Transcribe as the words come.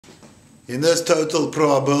In this total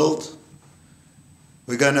Proa build,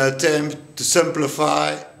 we're going to attempt to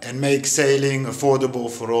simplify and make sailing affordable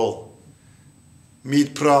for all.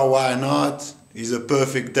 Meet Proa, why not? He's a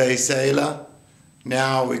perfect day sailor.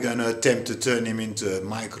 Now we're going to attempt to turn him into a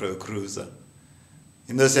micro cruiser.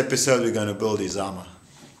 In this episode we're going to build his armor.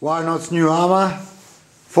 Why not's new armor,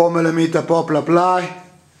 4mm poplar ply,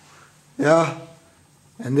 yeah,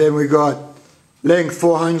 and then we got length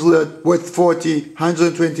 400, width 40,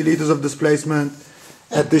 120 liters of displacement.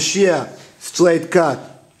 At the shear, straight ply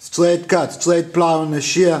on the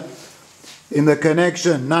shear. In the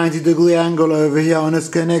connection, 90-degree angle over here on this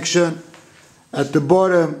connection. At the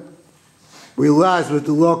bottom, we rise with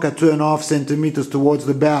the lock at 2.5 centimeters towards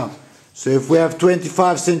the bow. So if we have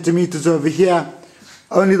 25 centimeters over here,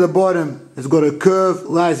 only the bottom has got a curve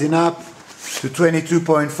rising up to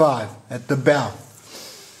 22.5 at the bow.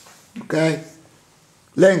 Okay?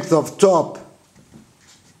 Length of top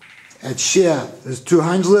at shear is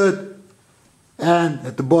 200, and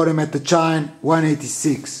at the bottom at the chine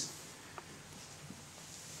 186.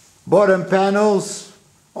 Bottom panels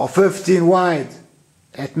are 15 wide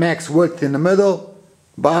at max width in the middle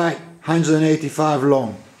by 185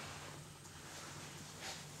 long.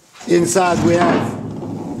 Inside we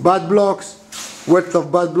have butt blocks. Width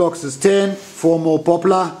of butt blocks is 10, 4 more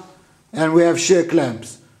poplar, and we have shear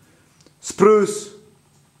clamps. Spruce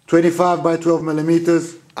 25 by 12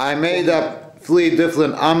 millimeters. I made up 3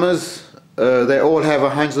 different armors. They all have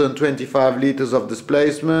 125 liters of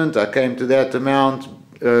displacement. I came to that amount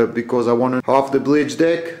because I wanted half the bridge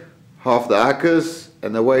deck, half the uckers,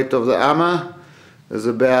 and the weight of the armor is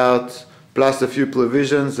about, plus a few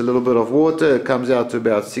provisions, a little bit of water, it comes out to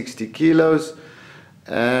about 60 kilos.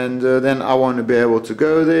 And then I want to be able to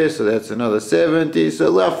go there, so that's another 70.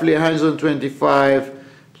 So roughly 125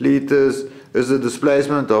 liters is the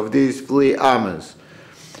displacement of these 3 armors.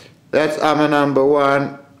 That's armor number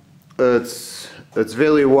 1. It's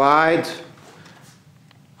very wide,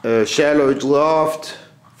 shallow draft,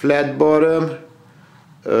 flat bottom,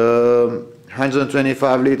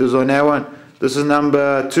 125 liters on that one. This is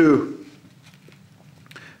number 2.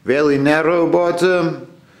 Very narrow bottom,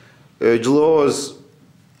 draws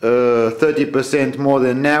 30% more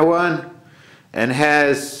than that one, and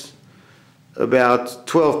has about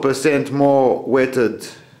 12% more wetted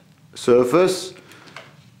surface.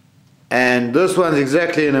 And this one's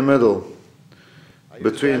exactly in the middle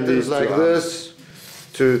between these like this.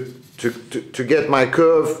 To get my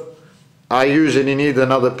curve, I usually need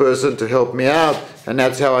another person to help me out, and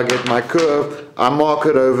that's how I get my curve. I mark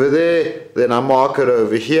it over there, then I mark it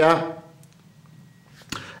over here,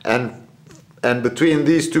 and between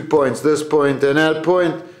these 2 points, this point and that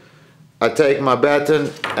point, I take my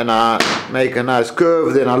batten and I make a nice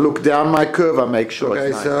curve. Then I look down my curve, I make sure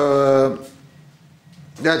it's nice. So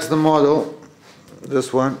that's the model,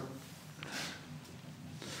 this one.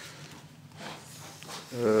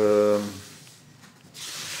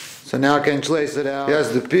 So now I can trace it out.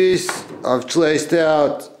 Here's the piece I've traced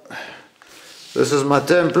out. This is my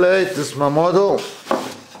template, this is my model.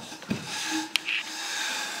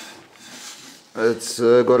 It's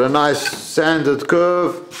got a nice sanded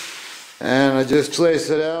curve, and I just trace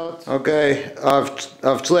it out. Okay,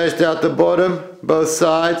 I've traced out the bottom, both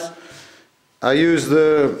sides. I use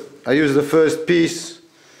the first piece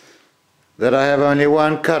that I have only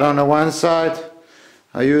one cut on the one side.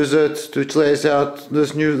 I use it to trace out the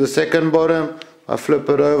second bottom. I flip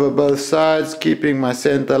it over both sides, keeping my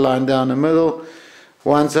center line down the middle.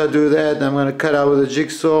 Once I do that, I'm going to cut out with a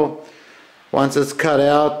jigsaw. Once it's cut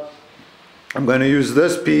out, I'm going to use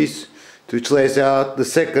this piece to trace out the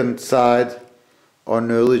second side on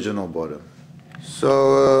the original bottom.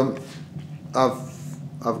 So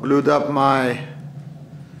I've glued up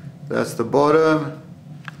that's the bottom,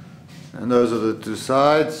 and those are the 2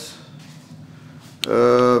 sides.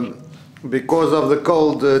 Because of the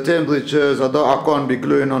cold temperatures, I can't be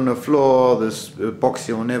gluing on the floor. This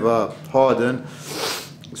epoxy will never harden,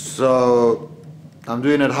 so I'm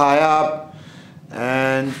doing it high up.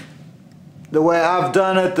 And the way I've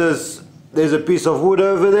done it is, there's a piece of wood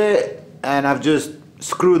over there, and I've just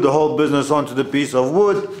screwed the whole business onto the piece of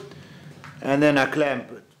wood, and then I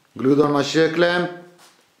clamp it. Glued on my shear clamp.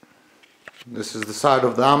 This is the side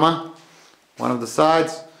of the armor, one of the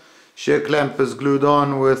sides. Shear clamp is glued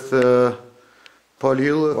on with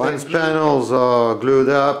polyurethane. Once panels are glued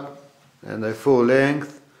up and they're full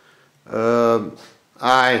length,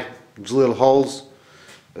 I drill holes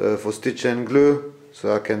for stitch and glue,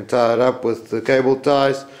 so I can tie it up with the cable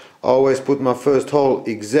ties. I always put my first hole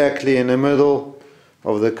exactly in the middle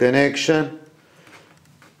of the connection,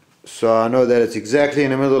 so I know that it's exactly in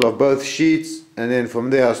the middle of both sheets. and then from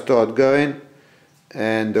there I start going.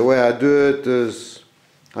 And the way I do it is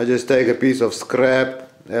I just take a piece of scrap,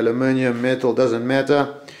 aluminium, metal, doesn't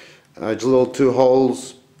matter. I drill 2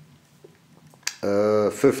 holes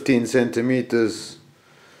 15 centimeters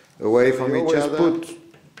away from each other. Put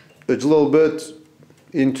a drill bit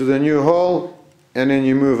into the new hole, and then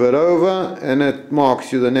you move it over and it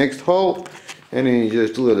marks you the next hole, and then you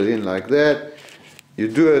just drill it in like that. You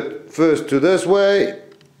do it first to this way,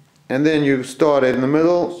 and then you start in the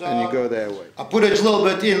middle and you go that way. I put a drill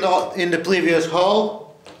bit in the previous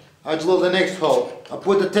hole, I drill the next hole. I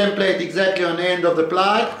put the template exactly on the end of the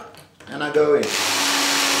ply and I go in.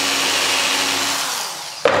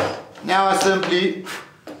 Now I simply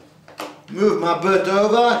move my bit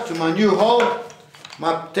over to my new hole.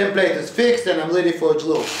 My template is fixed and I'm ready for a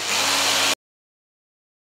drill.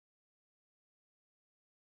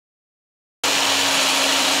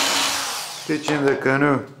 Stitching the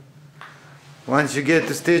canoe. Once you get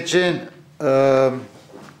the stitch in, I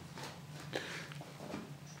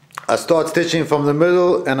start stitching from the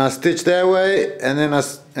middle and I stitch that way, and then I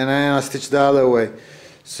stitch the other way.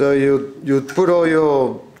 So you put all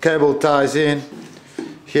your cable ties in.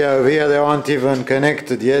 Here, over here, they aren't even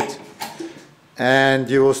connected yet. And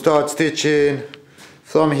you will start stitching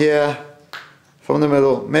from here, from the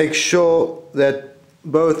middle. Make sure that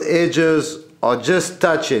both edges are just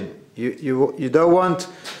touching. You don't want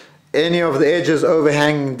any of the edges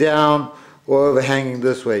overhanging down or overhanging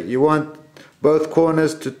this way. You want both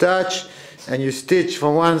corners to touch, and you stitch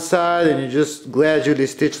from one side and you just gradually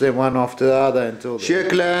stitch them one after the other until shear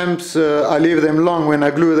clamps, I leave them long when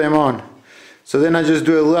I glue them on. So then I just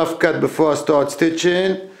do a rough cut before I start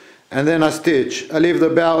stitching, and then I stitch. I leave the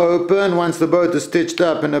bow open. Once the boat is stitched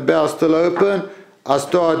up and the bow is still open, I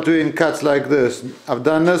start doing cuts like this. I've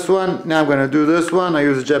done this one, now I'm going to do this one. I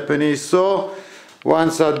use a Japanese saw.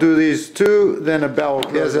 Once I do these two, then a bow.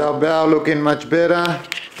 Here's our bow looking much better.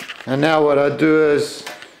 And now what I do is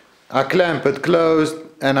I clamp it closed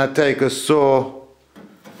and I take a saw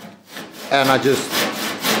and I just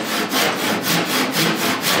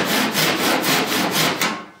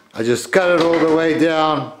cut it all the way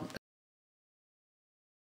down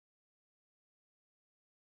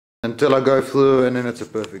until I go through, and then it's a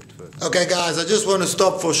perfect fit. Okay guys, I just want to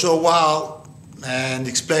stop for a short while and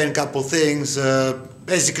explain a couple things.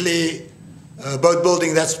 Basically, boat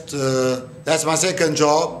building, that's my second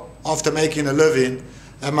job after making a living,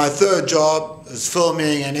 and my third job is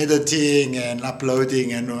filming and editing and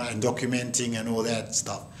uploading and documenting and all that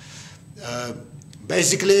stuff.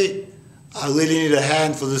 Basically, I really need a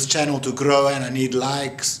hand for this channel to grow, and I need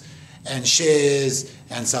likes and shares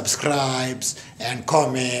and subscribes and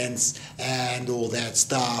comments and all that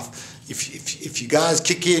stuff. If you guys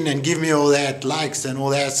kick in and give me all that likes and all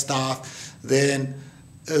that stuff, then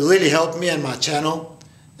it'll really help me and my channel,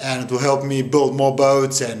 and it will help me build more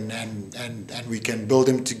boats, and we can build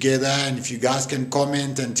them together. And if you guys can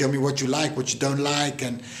comment and tell me what you like, what you don't like,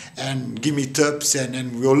 and give me tips,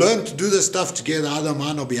 and we'll learn to do this stuff together. I don't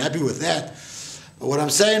mind, I'll be happy with that. But what I'm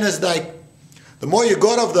saying is, like, the more you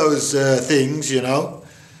got of those things, you know,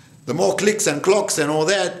 the more clicks and clocks and all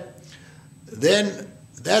that, then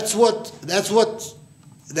that's what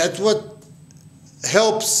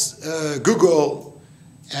helps Google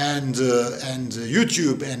and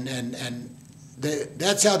YouTube, and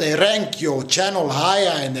that's how they rank your channel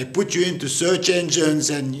higher, and they put you into search engines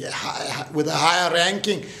and with a higher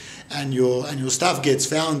ranking, and your stuff gets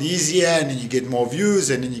found easier, and then you get more views,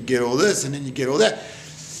 and then you get all this, and then you get all that,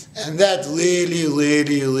 and that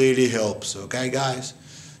really helps. Okay guys,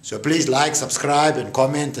 so please like, subscribe and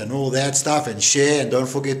comment and all that stuff, and share, and don't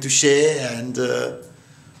forget to share, and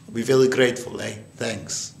I'll be very grateful.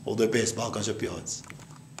 Thanks, all the best. Balkan Shipyards.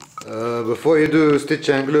 Before you do stitch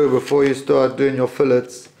and glue, before you start doing your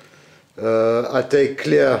fillets, I take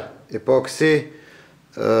clear epoxy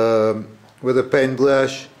with a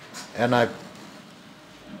paintbrush, and I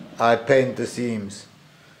paint the seams.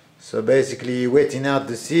 So basically wetting out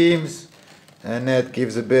the seams, and that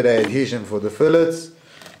gives a bit of adhesion for the fillets.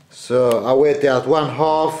 So I wet out one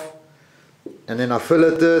half, and then I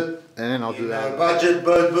fillet it, and then I'll do that. Budget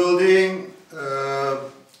boat building,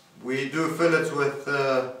 we do fillets with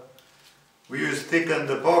we use thickened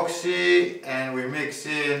epoxy, and we mix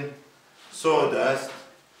in sawdust,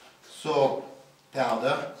 saw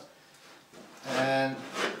powder, and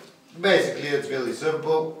basically it's really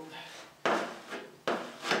simple.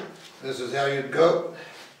 This is how you'd go.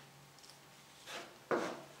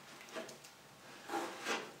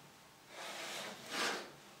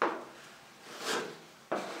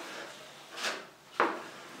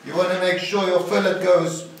 You want to make sure your fillet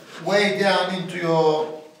goes way down into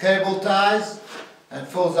your cable ties, and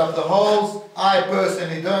fills up the holes. I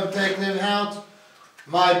personally don't take them out.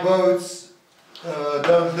 My boats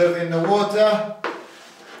don't live in the water,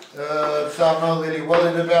 so I'm not really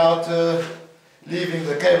worried about leaving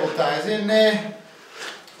the cable ties in there.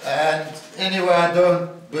 And anyway, I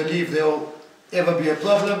don't believe there will ever be a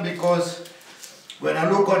problem, because when I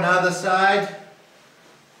look on the other side,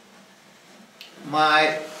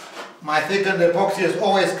 my thickened epoxy has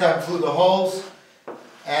always come through the holes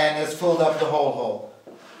and has filled up the whole hole.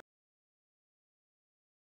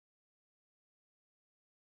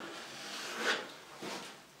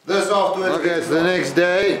 This afterwards. Okay, it's the next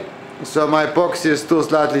day, so my epoxy is still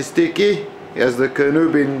slightly sticky. As the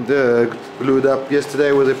canoe been glued up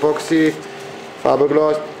yesterday with epoxy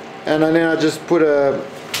fiberglass, and then I just put a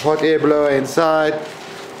hot air blower inside.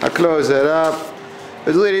 I close it up.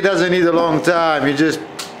 It really doesn't need a long time.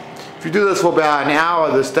 If you do this for about an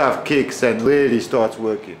hour, the stuff kicks and really starts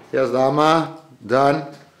working. Here's the armor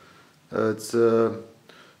done. It's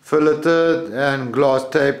filleted and glass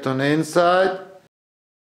taped on the inside.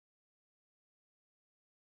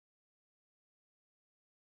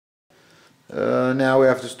 Now we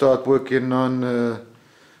have to start working on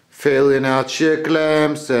filling out shear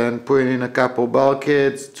clamps and putting in a couple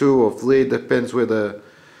bulkheads, 2 or 3, depends whether.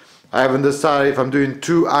 I haven't decided if I'm doing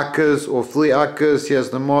 2 akkers or 3 akkers. Here's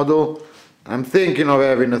the model. I'm thinking of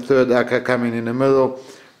having a 3rd akker coming in the middle.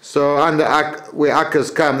 So under where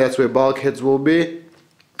akkers come, that's where bulkheads will be.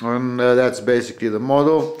 And that's basically the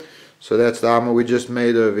model. So that's the armor we just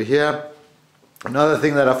made over here. Another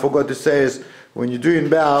thing that I forgot to say is when you're doing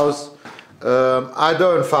bows, I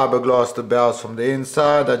don't fiberglass the bows from the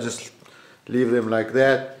inside. I just leave them like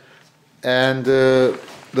that. And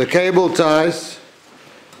the cable ties,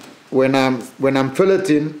 when I'm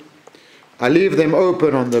filleting, I leave them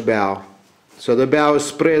open on the bow. So the bow is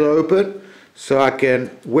spread open, so I can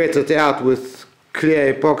wet it out with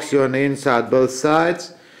clear epoxy on the inside, both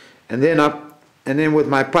sides. And then with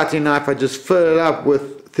my putty knife, I just fill it up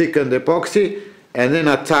with thickened epoxy, and then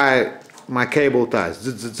I tie my cable ties,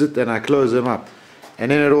 zit, zit, zit, and I close them up.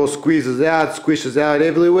 And then it all squeezes out, squishes out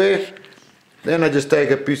everywhere. Then I just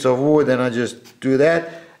take a piece of wood and I just do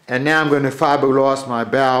that. And now I'm going to fiberglass my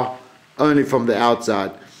bow only from the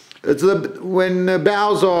outside. When the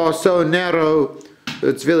bows are so narrow,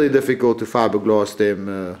 it's very difficult to fiberglass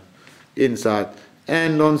them inside.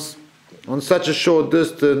 And on such a short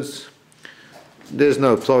distance, there's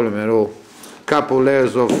no problem at all. Couple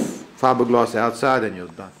layers of fiberglass outside and you're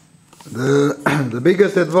done. The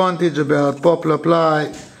biggest advantage about poplar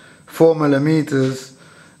ply 4mm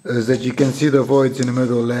is that you can see the voids in the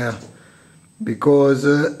middle layer, because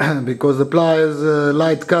the ply is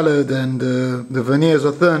light colored and the veneers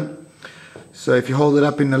are thin. So if you hold it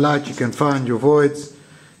up in the light, you can find your voids.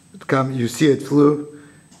 You see it through,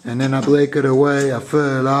 and then I break it away, I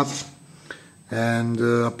fill it up, and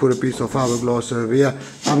I put a piece of fiberglass over here.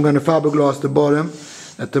 I'm going to fiberglass the bottom.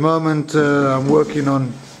 At the moment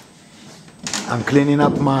I'm cleaning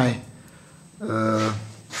up my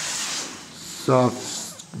so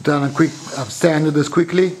I've sanded this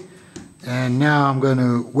quickly, and now I'm going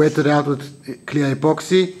to wet it out with clear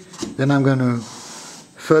epoxy. Then I'm going to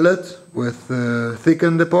fill it with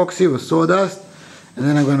thickened epoxy with sawdust, and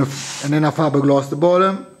then I fiberglass the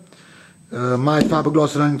bottom. Might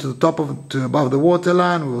fiberglass it only to the top to above the water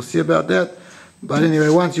line. We'll see about that. But anyway,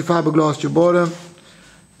 once you fiberglass your bottom,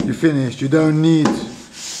 you're finished. You don't need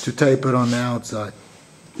to tape it on the outside.